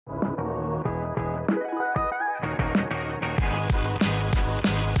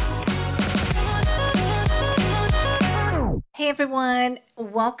Hey everyone,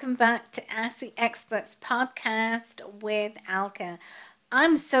 welcome back to Ask the Experts podcast with Alka.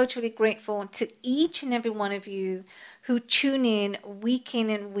 I'm so truly grateful to each and every one of you who tune in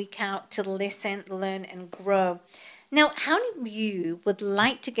and week out to listen, learn, and grow. Now, how many of you would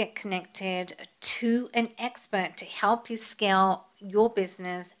like to get connected to an expert to help you scale your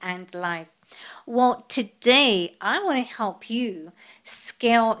business and life? Well, today I want to help you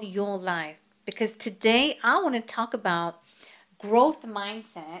scale your life because today I want to talk about growth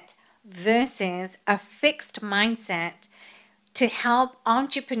mindset versus a fixed mindset to help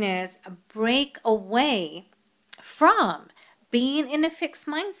entrepreneurs break away from being in a fixed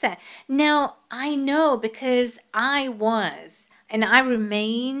mindset. Now, I know because I was and I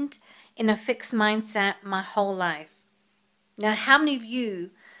remained in a fixed mindset my whole life. Now, how many of you,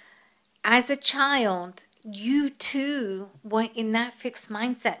 as a child, you too were in that fixed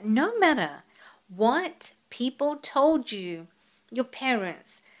mindset, no matter what people told you, your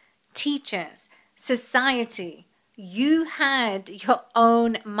parents, teachers, society, you had your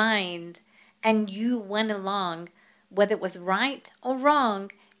own mind and you went along, whether it was right or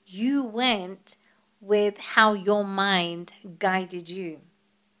wrong, you went with how your mind guided you.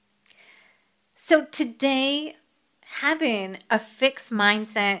 So today, having a fixed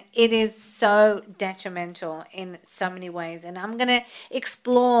mindset, it is so detrimental in so many ways. And I'm going to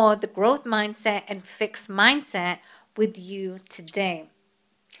explore the growth mindset and fixed mindset with you today.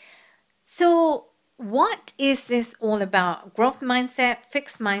 So what is this all about? Growth mindset,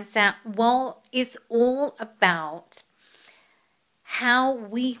 fixed mindset? Well, it's all about how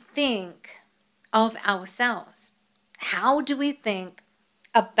we think of ourselves. How do we think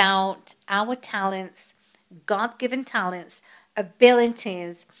about our talents, God-given talents,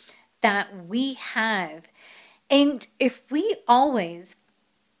 abilities that we have? And if we always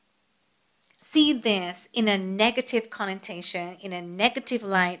see this in a negative connotation, in a negative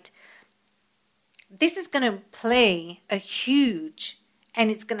light, this is going to play a huge and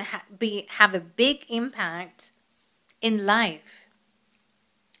it's going to have a big impact in life,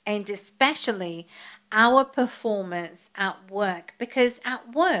 and especially our performance at work, because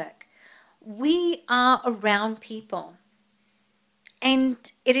at work we are around people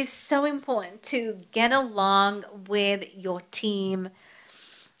and it is so important to get along with your team.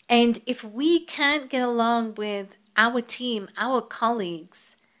 And if we can't get along with our team, our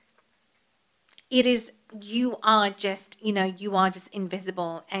colleagues, it is you are just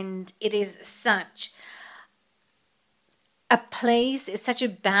invisible, and it is such a place, it's such a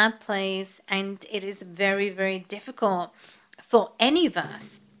bad place, and it is very, very difficult for any of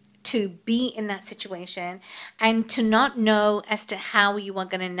us to be in that situation and to not know as to how you are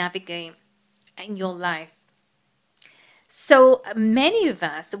going to navigate in your life. So many of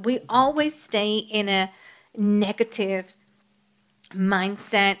us, we always stay in a negative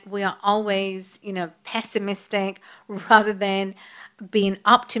mindset. We are always, pessimistic rather than being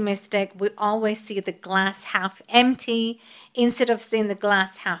optimistic. We always see the glass half empty instead of seeing the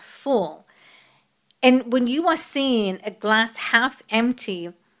glass half full. And when you are seeing a glass half empty,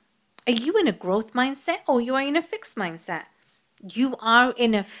 are you in a growth mindset or you are in a fixed mindset? You are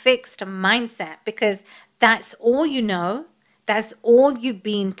in a fixed mindset because that's all you know. That's all you've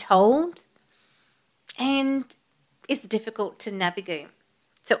been told. And it's difficult to navigate.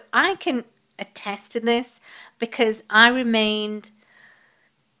 So I can attest to this because I remained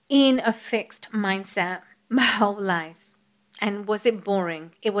in a fixed mindset my whole life. And was it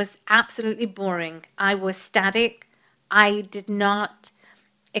boring? It was absolutely boring. I was static. I did not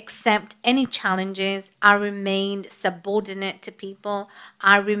accept any challenges. I remained subordinate to people.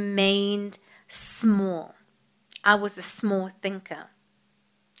 I remained small. I was a small thinker.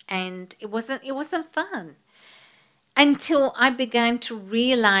 And it wasn't fun. Until I began to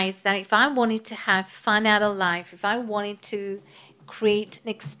realize that if I wanted to have fun out of life, if I wanted to create an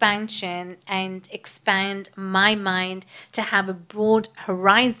expansion and expand my mind to have a broad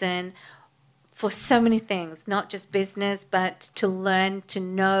horizon for so many things, not just business, but to learn, to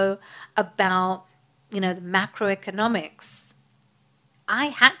know about, the macroeconomics, I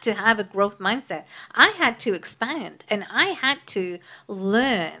had to have a growth mindset. I had to expand and I had to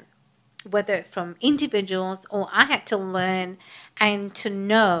learn, whether from individuals or I had to learn and to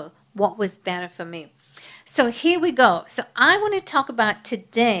know what was better for me. So here we go. So I want to talk about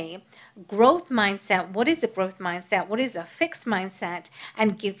today growth mindset. What is a growth mindset? What is a fixed mindset?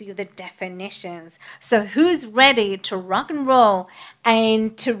 And give you the definitions. So who's ready to rock and roll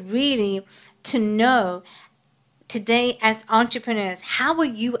and to really to know today as entrepreneurs, how are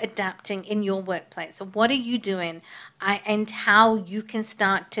you adapting in your workplace? What are you doing? And how you can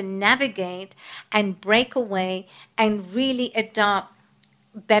start to navigate and break away and really adopt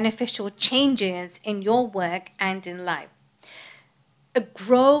beneficial changes in your work and in life. A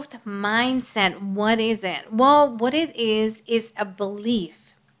growth mindset, what is it? Well, what it is a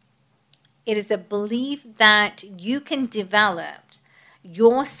belief. It is a belief that you can develop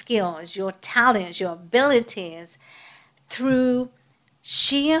your skills, your talents, your abilities through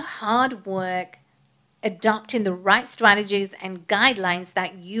sheer hard work, adopting the right strategies and guidelines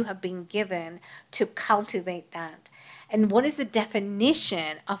that you have been given to cultivate that. And what is the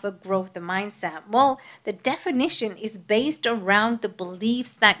definition of a growth mindset? Well, the definition is based around the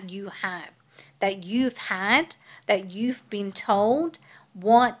beliefs that you have, that you've had, that you've been told,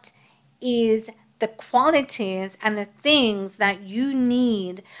 what is the qualities and the things that you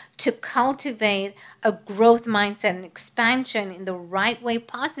need to cultivate a growth mindset and expansion in the right way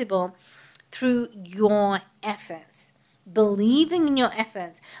possible through your efforts. Believing in your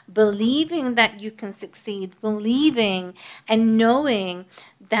efforts, believing that you can succeed, believing and knowing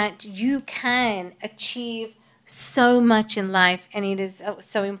that you can achieve so much in life. And it is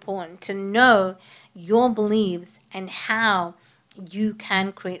so important to know your beliefs and how you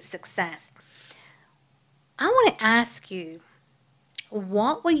can create success. I want to ask you,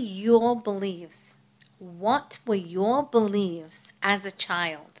 what were your beliefs? What were your beliefs as a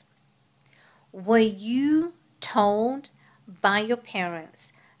child? Were you told by your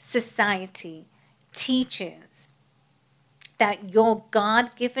parents, society, teachers, that your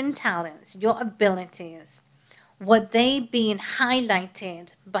God-given talents, your abilities, were they being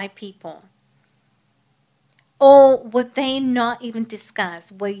highlighted by people? Or were they not even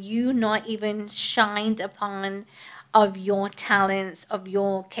discussed? Were you not even shined upon of your talents, of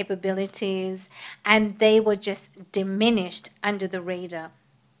your capabilities, and they were just diminished under the radar?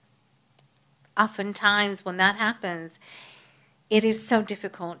 Oftentimes when that happens, it is so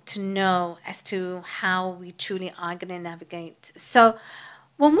difficult to know as to how we truly are going to navigate. So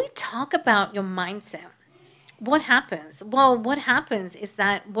when we talk about your mindset, what happens? Well, what happens is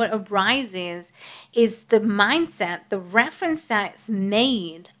that what arises is the mindset, the reference that's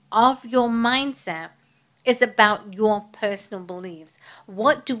made of your mindset is about your personal beliefs.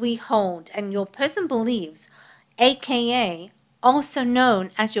 What do we hold? And your personal beliefs, aka also known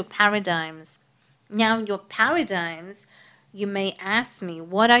as your paradigms. Now, your paradigms, you may ask me,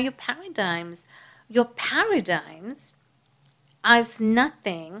 what are your paradigms? Your paradigms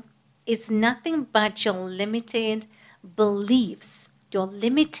is nothing but your limited beliefs, your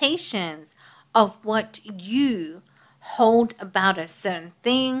limitations of what you hold about a certain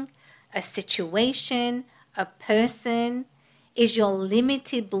thing, a situation, a person, is your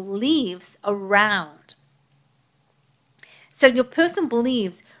limited beliefs around. So your personal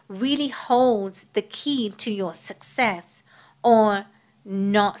beliefs really holds the key to your success or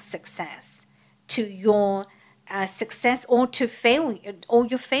not success, to your success or to failure or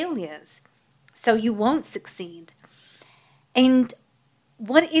your failures. So you won't succeed. And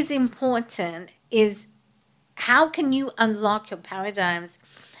what is important is, how can you unlock your paradigms?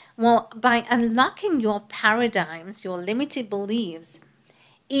 Well, by unlocking your paradigms, your limited beliefs,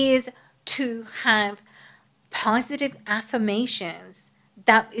 is to have positive affirmations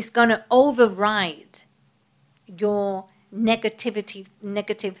that is going to override your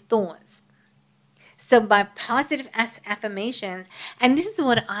negative thoughts. So by positive affirmations, and this is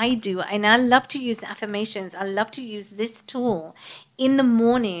what I do, and I love to use affirmations. I love to use this tool. In the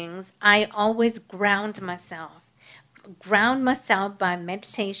mornings, I always ground myself by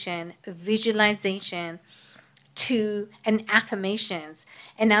meditation, visualization, and affirmations.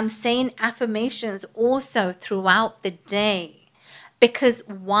 And I'm saying affirmations also throughout the day. Because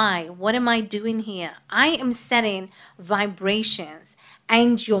why? What am I doing here? I am setting vibrations,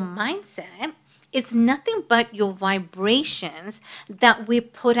 and your mindset is nothing but your vibrations that we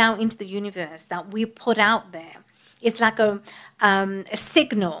put out into the universe, that we put out there. It's like a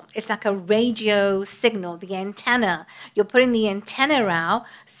signal. It's like a radio signal, the antenna. You're putting the antenna out,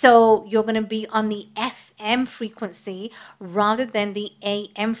 so you're going to be on the FM frequency rather than the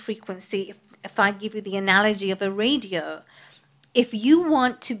AM frequency, if I give you the analogy of a radio. If you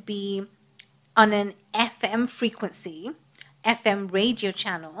want to be on an FM frequency, FM radio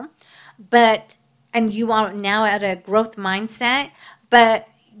channel, and you are now at a growth mindset, but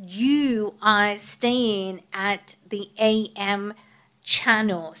you are staying at the AM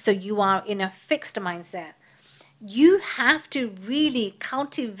channel, so you are in a fixed mindset. You have to really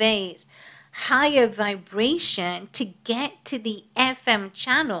cultivate higher vibration to get to the FM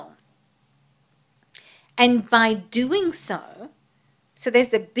channel. And by doing so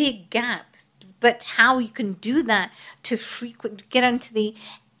there's a big gap. But how you can do that to get onto the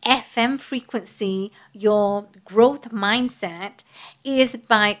FM frequency, your growth mindset, is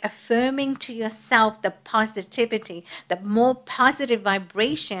by affirming to yourself the positivity, the more positive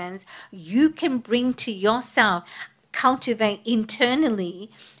vibrations you can bring to yourself, cultivate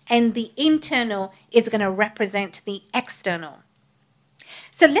internally, and the internal is going to represent the external.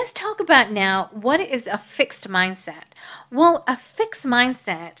 So let's talk about now what is a fixed mindset. Well, a fixed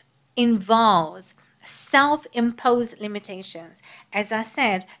mindset involves self-imposed limitations. As I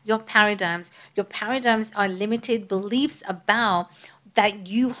said, your paradigms are limited beliefs about that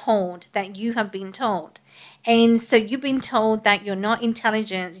you hold, that you have been told. And so you've been told that you're not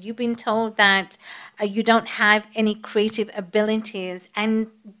intelligent. You've been told that you don't have any creative abilities. And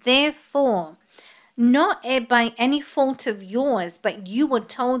therefore, not by any fault of yours, but you were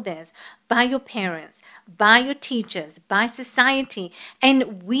told this by your parents, by your teachers, by society.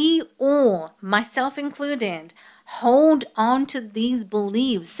 And we all, myself included, hold on to these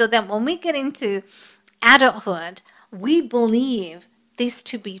beliefs so that when we get into adulthood, we believe this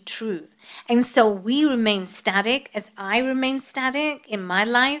to be true. And so we remain static, as I remain static in my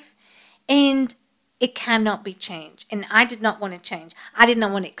life. And it cannot be changed. And I did not want to change. I did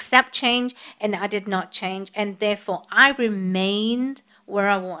not want to accept change, and I did not change. And therefore, I remained where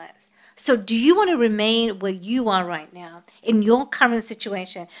I was. So do you want to remain where you are right now in your current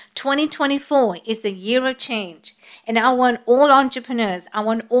situation? 2024 is the year of change. And I want all entrepreneurs, I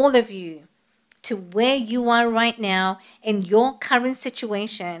want all of you to where you are right now in your current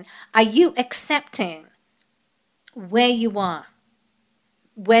situation. Are you accepting where you are?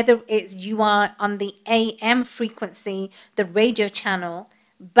 Whether it's you are on the AM frequency, the radio channel,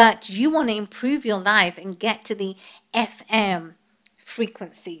 but you want to improve your life and get to the FM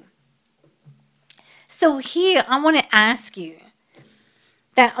frequency. So here I want to ask you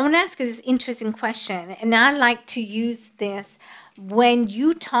this interesting question, and I like to use this when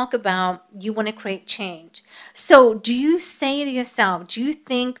you talk about you want to create change. So do you say to yourself, do you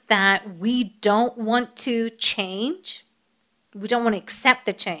think that we don't want to change? We don't want to accept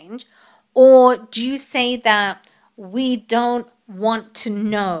the change? Or do you say that we don't want to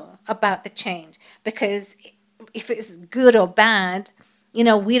know about the change? Because if it's good or bad,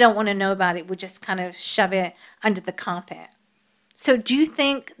 we don't want to know about it. We just kind of shove it under the carpet. So do you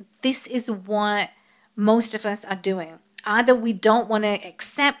think this is what most of us are doing? Either we don't want to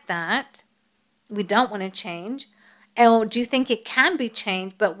accept that, we don't want to change, or do you think it can be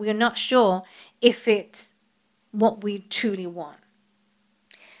changed, but we're not sure if it's what we truly want?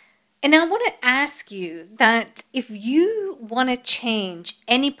 And I want to ask you that if you want to change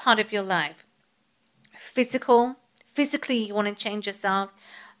any part of your life, physically you want to change yourself,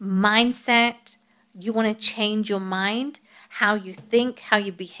 mindset, you want to change your mind, how you think, how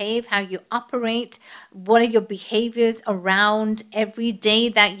you behave, how you operate, what are your behaviors around every day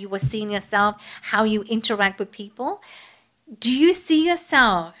that you are seeing yourself, how you interact with people. Do you see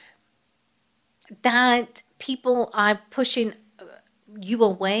yourself that people are pushing you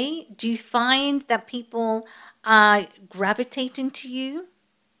away? Do you find that people are gravitating to you?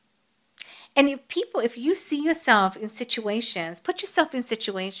 And if you see yourself in situations, put yourself in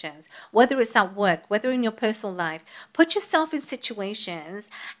situations, whether it's at work, whether in your personal life, put yourself in situations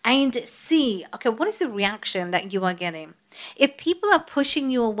and see, okay, what is the reaction that you are getting? If people are pushing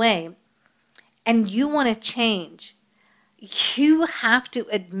you away and you want to change, you have to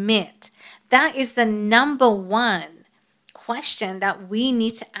admit that is the number one question that we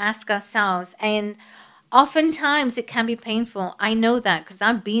need to ask ourselves. And oftentimes it can be painful. I know that because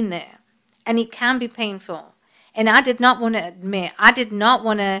I've been there. And it can be painful. And I did not want to admit, I did not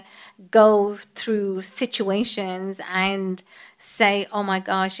want to go through situations and say, oh my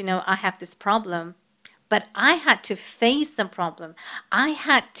gosh, I have this problem. But I had to face the problem. I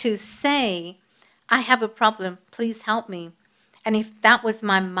had to say, I have a problem, please help me. And if that was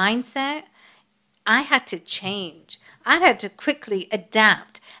my mindset, I had to change. I had to quickly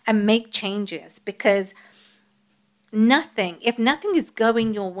adapt and make changes, because if nothing is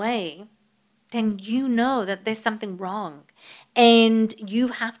going your way, then you know that there's something wrong. And you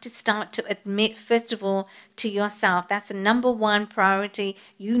have to start to admit, first of all, to yourself. That's the number one priority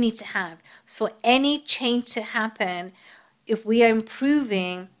you need to have. For any change to happen, if we are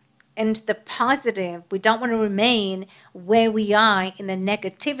improving into the positive, we don't want to remain where we are in the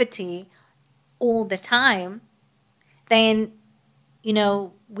negativity all the time, then,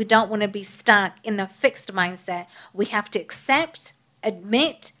 we don't want to be stuck in the fixed mindset. We have to accept,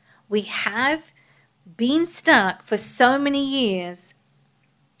 admit, we have been stuck for so many years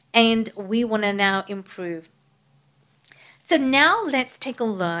and we want to now improve. So now let's take a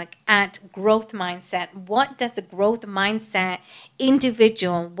look at growth mindset. What does a growth mindset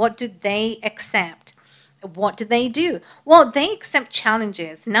individual, what do they accept? What do they do? Well, they accept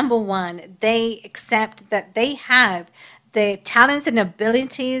challenges. Number one, they accept that they have the talents and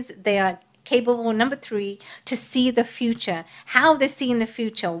abilities. They are capable, number three, to see the future. How they see in the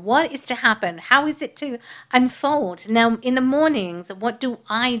future. What is to happen? How is it to unfold? Now, in the mornings, what do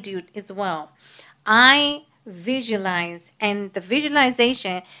I do as well? I visualize, and the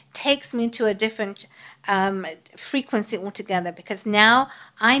visualization takes me to a different frequency altogether, because now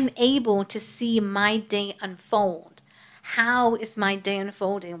I'm able to see my day unfold. How is my day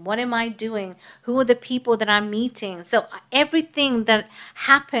unfolding? What am I doing? Who are the people that I'm meeting? So everything that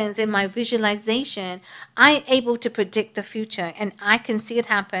happens in my visualization, I'm able to predict the future, and I can see it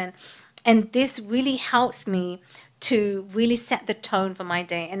happen. And this really helps me to really set the tone for my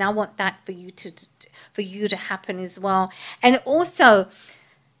day. And I want that for you to happen as well. And also,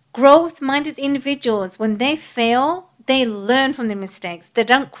 growth-minded individuals, when they fail, they learn from their mistakes. They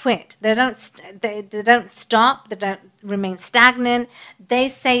don't quit. They don't stop. They don't remain stagnant. They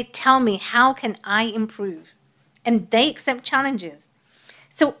say, tell me, how can I improve? And they accept challenges.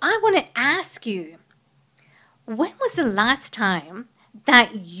 So I want to ask you, when was the last time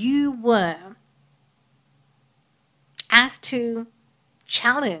that you were asked to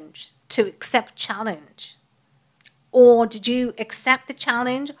challenge, to accept challenge? Or did you accept the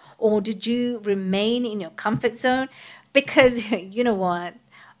challenge, or did you remain in your comfort zone? Because you know what?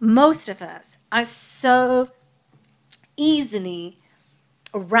 Most of us are so easily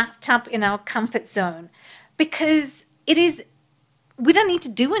wrapped up in our comfort zone, because we don't need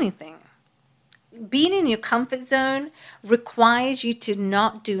to do anything. Being in your comfort zone requires you to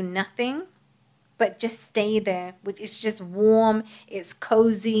not do nothing, but just stay there. It's just warm, it's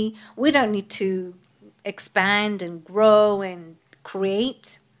cozy. We don't need to expand and grow and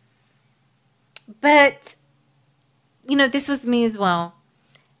create. But, this was me as well.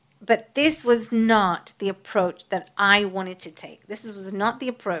 But this was not the approach that I wanted to take. This was not the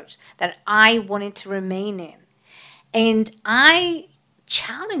approach that I wanted to remain in. And I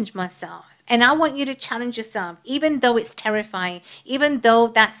challenged myself. And I want you to challenge yourself, even though it's terrifying, even though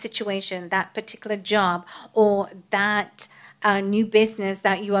that situation, that particular job, or that new business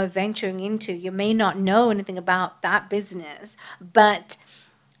that you are venturing into, you may not know anything about that business, but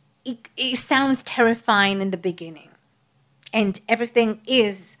it sounds terrifying in the beginning. And everything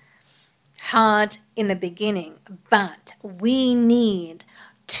is hard in the beginning, but we need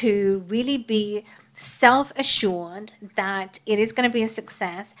to really be self-assured that it is going to be a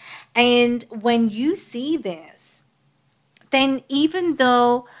success. And when you see this, then even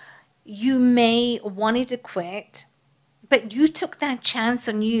though you may wanted to quit, but you took that chance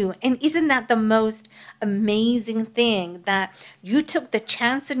on you. And isn't that the most amazing thing, that you took the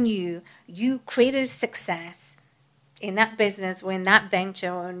chance on you, you created a success in that business or in that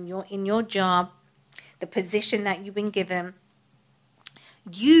venture or in your job, the position that you've been given.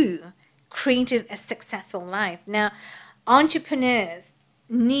 You created a successful life. Now, entrepreneurs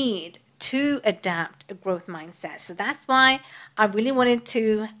need to adapt a growth mindset. So that's why I really wanted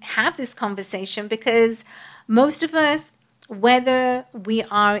to have this conversation, because most of us, whether we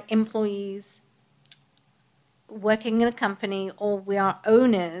are employees working in a company or we are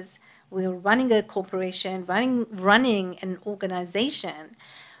owners, we're running a corporation, running an organization,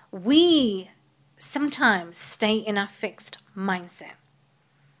 we sometimes stay in a fixed mindset.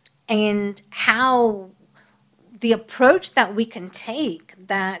 And how the approach that we can take,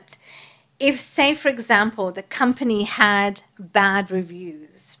 that if, say, for example, the company had bad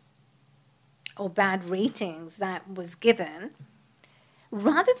reviews or bad ratings that was given,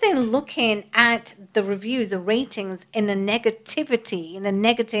 rather than looking at the reviews or ratings in a negative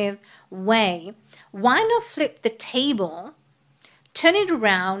way, why not flip the table, turn it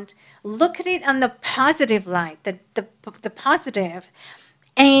around, look at it on the positive light, the positive,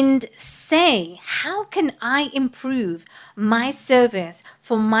 and say, how can I improve my service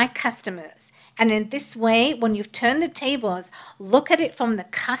for my customers? And in this way, when you've turned the tables, look at it from the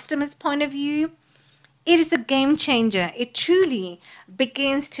customer's point of view, it is a game changer. It truly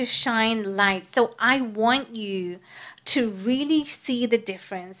begins to shine light. So I want you to really see the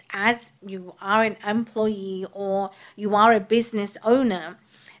difference as you are an employee or you are a business owner,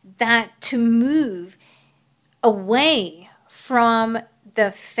 that to move away from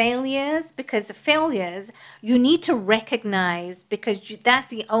the failures, because the failures you need to recognize, because that's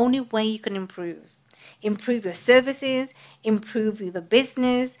the only way you can improve your services, improve the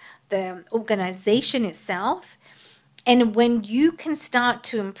business, the organization itself. And when you can start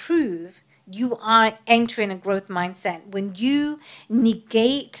to improve, you are entering a growth mindset. When you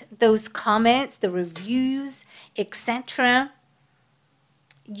negate those comments, the reviews, etc.,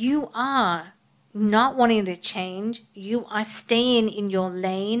 you are not wanting to change. You are staying in your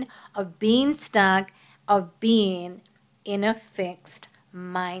lane of being stuck, of being in a fixed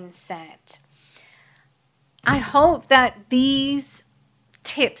mindset. I hope that these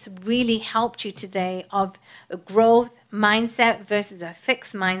tips really helped you today of a growth mindset versus a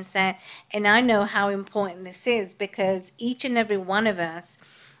fixed mindset. And I know how important this is, because each and every one of us,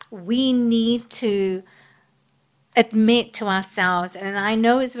 we need to admit to ourselves, and I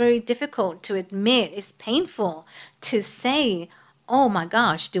know it's very difficult to admit, it's painful to say, oh my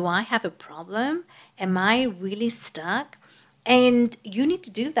gosh, do I have a problem? Am I really stuck? And you need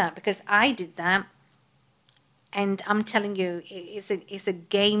to do that, because I did that. And I'm telling you, it's a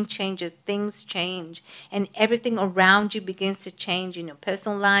game changer. Things change, and everything around you begins to change in your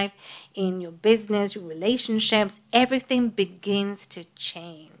personal life, in your business, your relationships. Everything begins to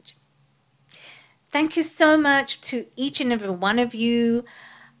change. Thank you so much to each and every one of you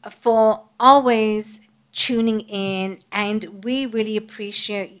for always tuning in, and we really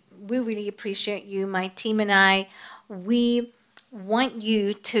appreciate you. My team and I, we want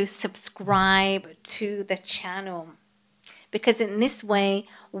you to subscribe to the channel, because in this way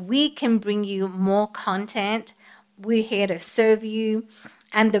we can bring you more content. We're here to serve you,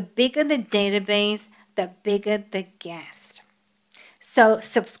 and the bigger the database, the bigger the guest. So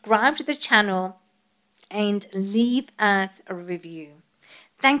subscribe to the channel and leave us a review.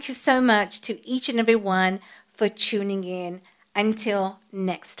 Thank you so much to each and every one for tuning in. Until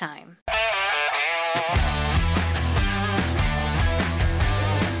next time.